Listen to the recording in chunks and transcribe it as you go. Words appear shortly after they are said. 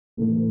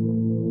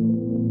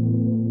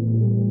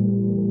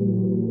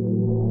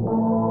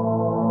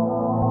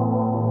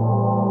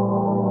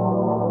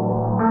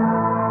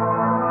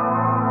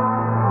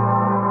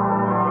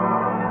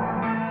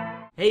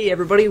Hey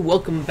everybody,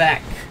 welcome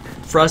back.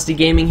 Frosty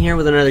Gaming here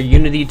with another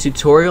Unity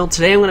tutorial.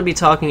 Today I'm going to be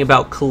talking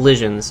about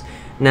collisions.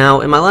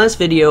 Now, in my last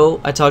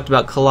video I talked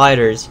about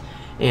colliders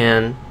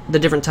and the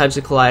different types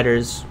of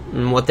colliders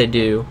and what they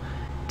do.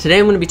 Today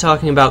I'm going to be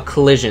talking about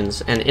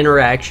collisions and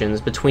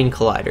interactions between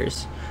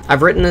colliders.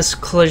 I've written this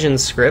collision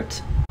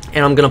script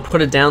and I'm going to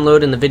put a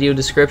download in the video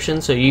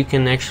description so you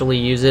can actually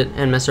use it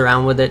and mess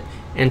around with it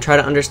and try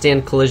to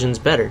understand collisions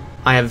better.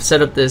 I have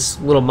set up this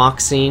little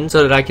mock scene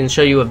so that I can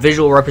show you a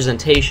visual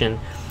representation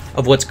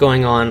of what's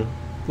going on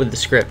with the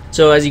script.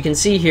 So as you can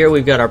see here,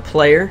 we've got our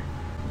player.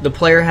 The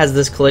player has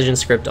this collision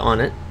script on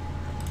it.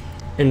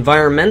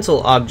 Environmental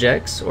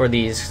objects, or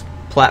these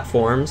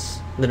platforms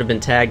that have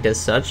been tagged as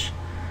such,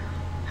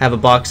 have a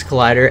box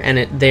collider,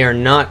 and they are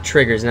not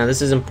triggers. Now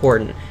this is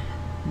important.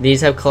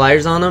 These have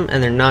colliders on them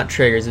and they're not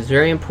triggers. It's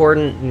very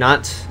important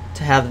not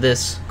to have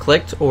this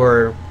clicked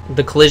or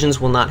the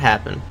collisions will not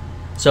happen.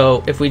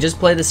 So if we just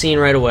play the scene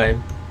right away,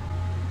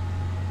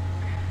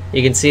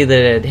 you can see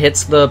that it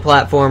hits the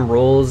platform,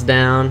 rolls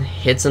down,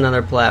 hits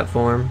another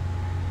platform,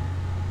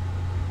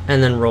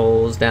 and then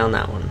rolls down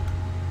that one.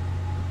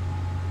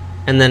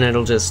 And then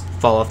it'll just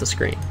fall off the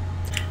screen.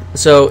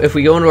 So if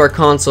we go into our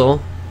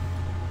console,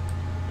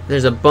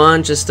 there's a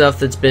bunch of stuff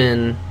that's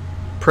been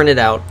printed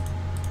out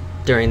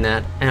during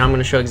that, and I'm going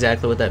to show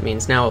exactly what that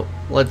means. Now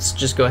let's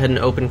just go ahead and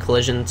open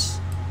collisions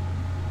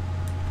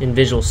in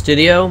Visual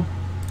Studio,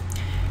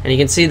 and you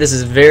can see this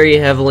is very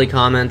heavily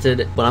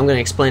commented, but I'm going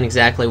to explain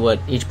exactly what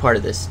each part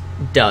of this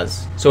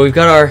does. So we've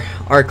got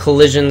our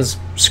collisions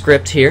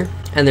script here,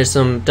 and there's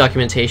some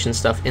documentation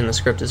stuff in the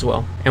script as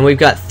well. And we've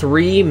got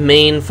three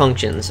main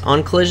functions: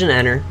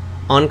 OnCollisionEnter,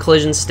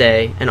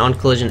 OnCollisionStay, and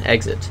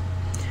OnCollisionExit.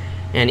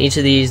 And each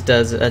of these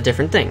does a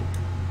different thing.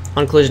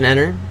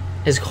 OnCollisionEnter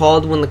is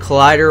called when the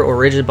collider or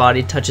rigid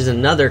body touches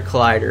another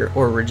collider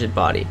or rigid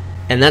body,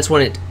 and that's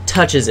when it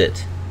touches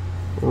it,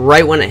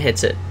 right when it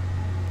hits it.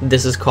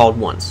 This is called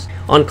once.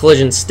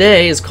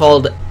 OnCollisionStay is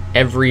called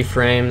every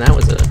frame. That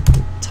was a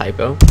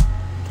typo.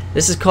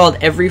 This is called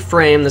every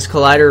frame this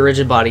collider or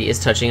rigid body is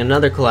touching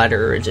another collider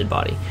or rigid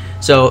body.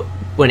 So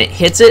when it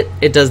hits it,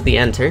 it does the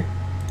enter,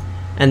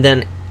 and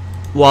then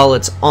while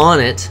it's on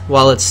it,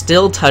 while it's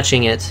still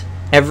touching it,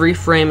 every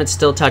frame it's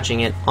still touching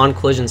it,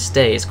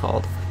 OnCollisionStay is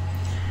called.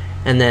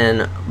 And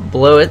then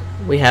below it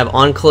we have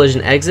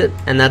OnCollisionExit,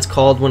 and that's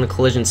called when a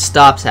collision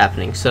stops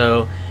happening.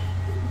 So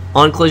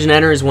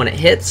OnCollisionEnter is when it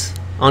hits,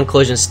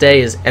 OnCollisionStay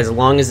is as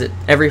long as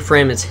every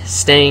frame is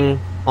staying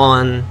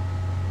on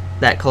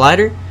that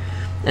collider,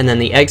 and then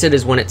the exit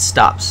is when it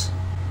stops.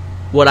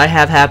 What I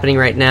have happening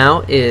right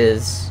now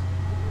is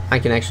I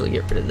can actually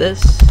get rid of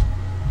this,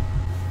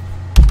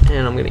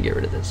 and I'm going to get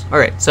rid of this.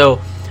 Alright, so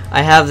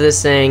I have this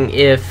saying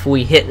if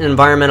we hit an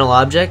environmental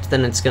object,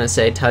 then it's going to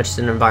say touched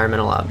an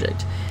environmental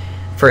object.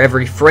 For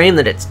every frame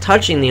that it's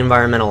touching the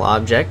environmental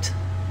object,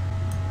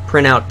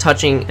 print out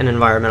touching an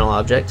environmental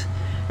object,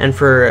 and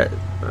for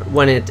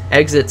when it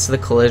exits the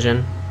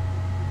collision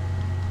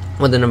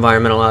with an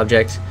environmental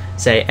object,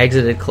 say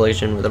exited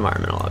collision with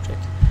environmental object.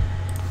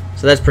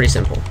 So that's pretty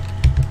simple.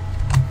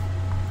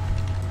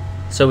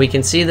 So we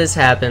can see this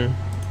happen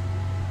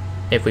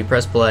if we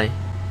press play.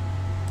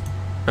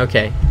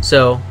 Okay,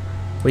 so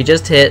we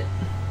just hit,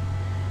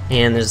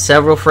 and there's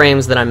several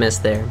frames that I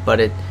missed there, but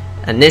it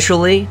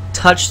initially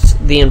touched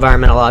the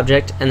environmental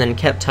object and then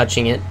kept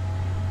touching it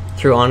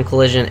through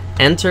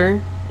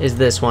OnCollisionEnter is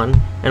this one,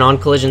 and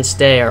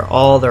OnCollisionStay are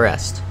all the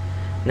rest.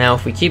 Now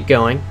if we keep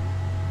going,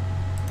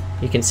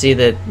 you can see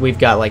that we've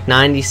got like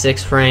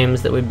 96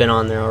 frames that we've been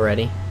on there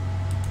already,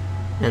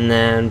 and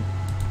then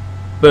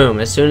boom,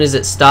 as soon as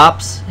it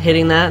stops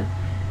hitting that,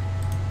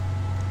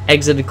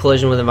 exited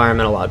collision with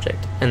environmental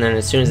object, and then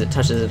as soon as it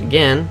touches it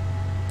again,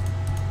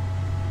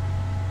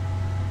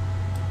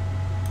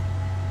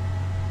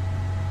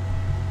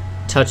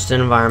 touched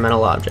an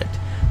environmental object.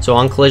 So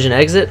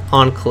OnCollisionExit,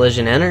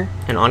 OnCollisionEnter,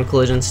 and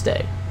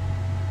OnCollisionStay.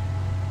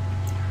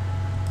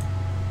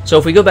 So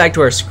if we go back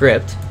to our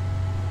script,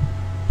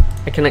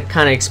 I can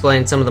kind of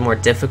explain some of the more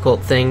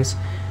difficult things.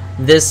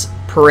 This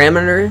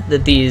parameter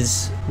that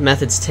these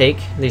methods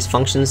take, these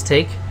functions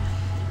take,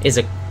 is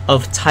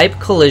of type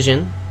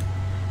collision,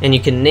 and you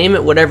can name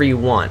it whatever you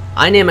want.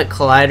 I name it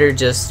collider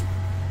just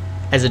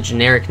as a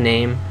generic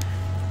name,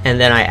 and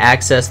then I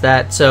access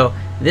that. So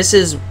this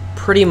is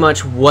pretty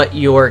much what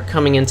you're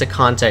coming into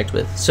contact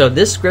with. So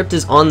this script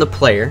is on the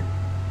player,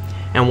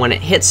 and when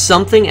it hits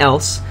something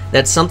else,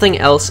 that something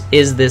else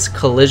is this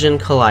collision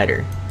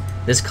collider.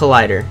 This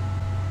collider,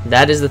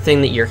 that is the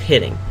thing that you're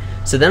hitting.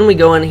 So then we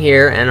go in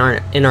here,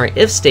 and in our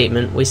if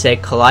statement we say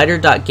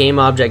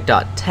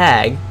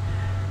collider.gameObject.tag.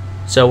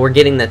 so we're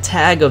getting the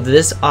tag of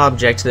this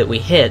object that we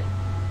hit,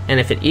 and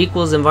if it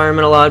equals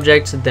environmental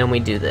object, then we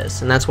do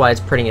this, and that's why it's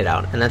printing it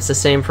out. And that's the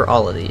same for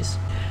all of these.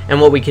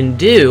 And what we can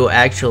do,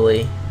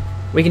 actually,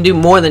 we can do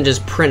more than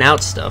just print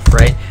out stuff,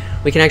 right?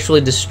 We can actually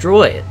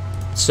destroy it.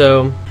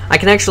 So I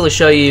can actually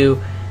show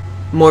you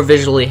more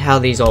visually how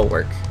these all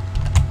work.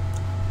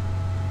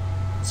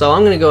 So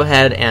I'm going to go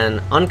ahead and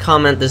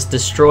uncomment this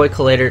destroy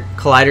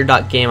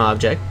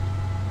collider.gameObject,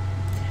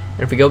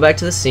 And if we go back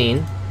to the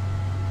scene,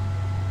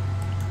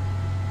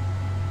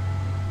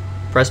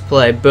 press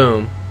play,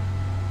 boom,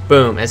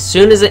 boom. As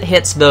soon as it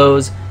hits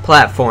those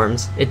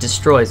platforms, it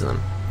destroys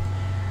them.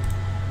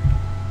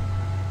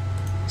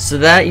 So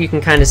that you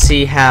can kind of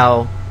see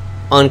how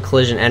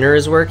OnCollisionEnter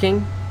is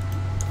working.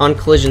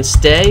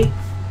 OnCollisionStay,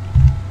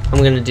 I'm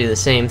going to do the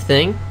same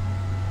thing.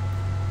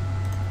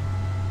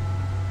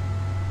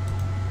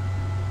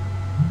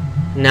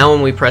 Now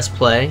when we press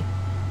play,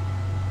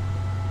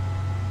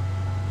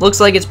 looks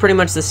like it's pretty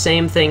much the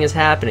same thing is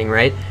happening,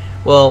 right?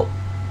 Well,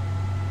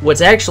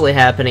 what's actually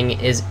happening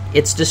is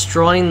it's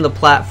destroying the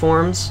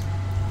platforms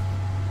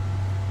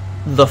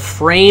the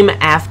frame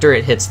after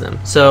it hits them.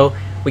 So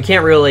we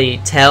can't really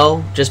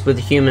tell just with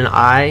the human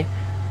eye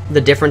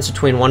the difference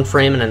between one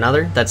frame and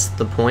another. That's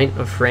the point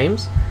of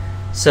frames.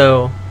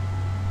 So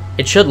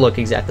it should look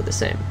exactly the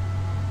same.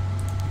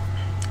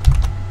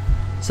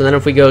 So then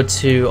if we go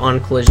to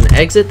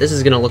OnCollisionExit, this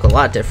is going to look a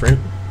lot different.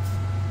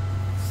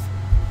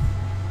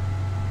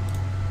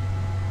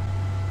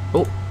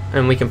 Oh,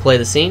 and we can play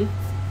the scene.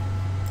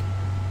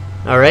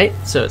 Alright,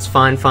 so it's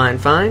fine, fine,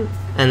 fine.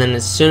 And then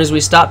as soon as we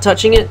stop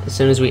touching it, as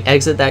soon as we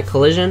exit that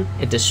collision,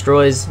 it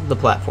destroys the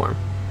platform.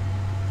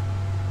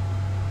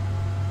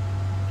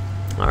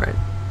 Alright.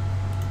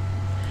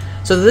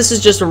 So this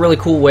is just a really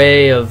cool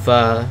way of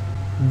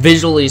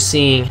visually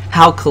seeing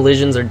how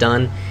collisions are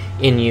done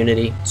in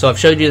Unity. So I've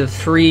showed you the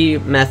three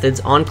methods: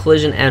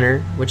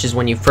 OnCollisionEnter, which is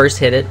when you first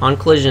hit it;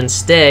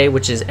 OnCollisionStay,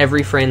 which is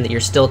every frame that you're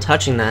still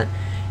touching that;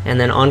 and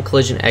then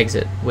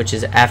OnCollisionExit, which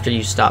is after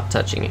you stop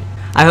touching it.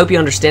 I hope you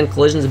understand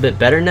collisions a bit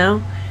better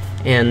now,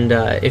 and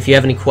if you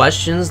have any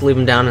questions, leave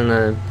them down in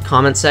the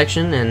comment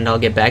section and I'll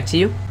get back to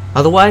you.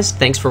 Otherwise,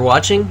 thanks for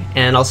watching,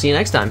 and I'll see you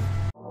next time.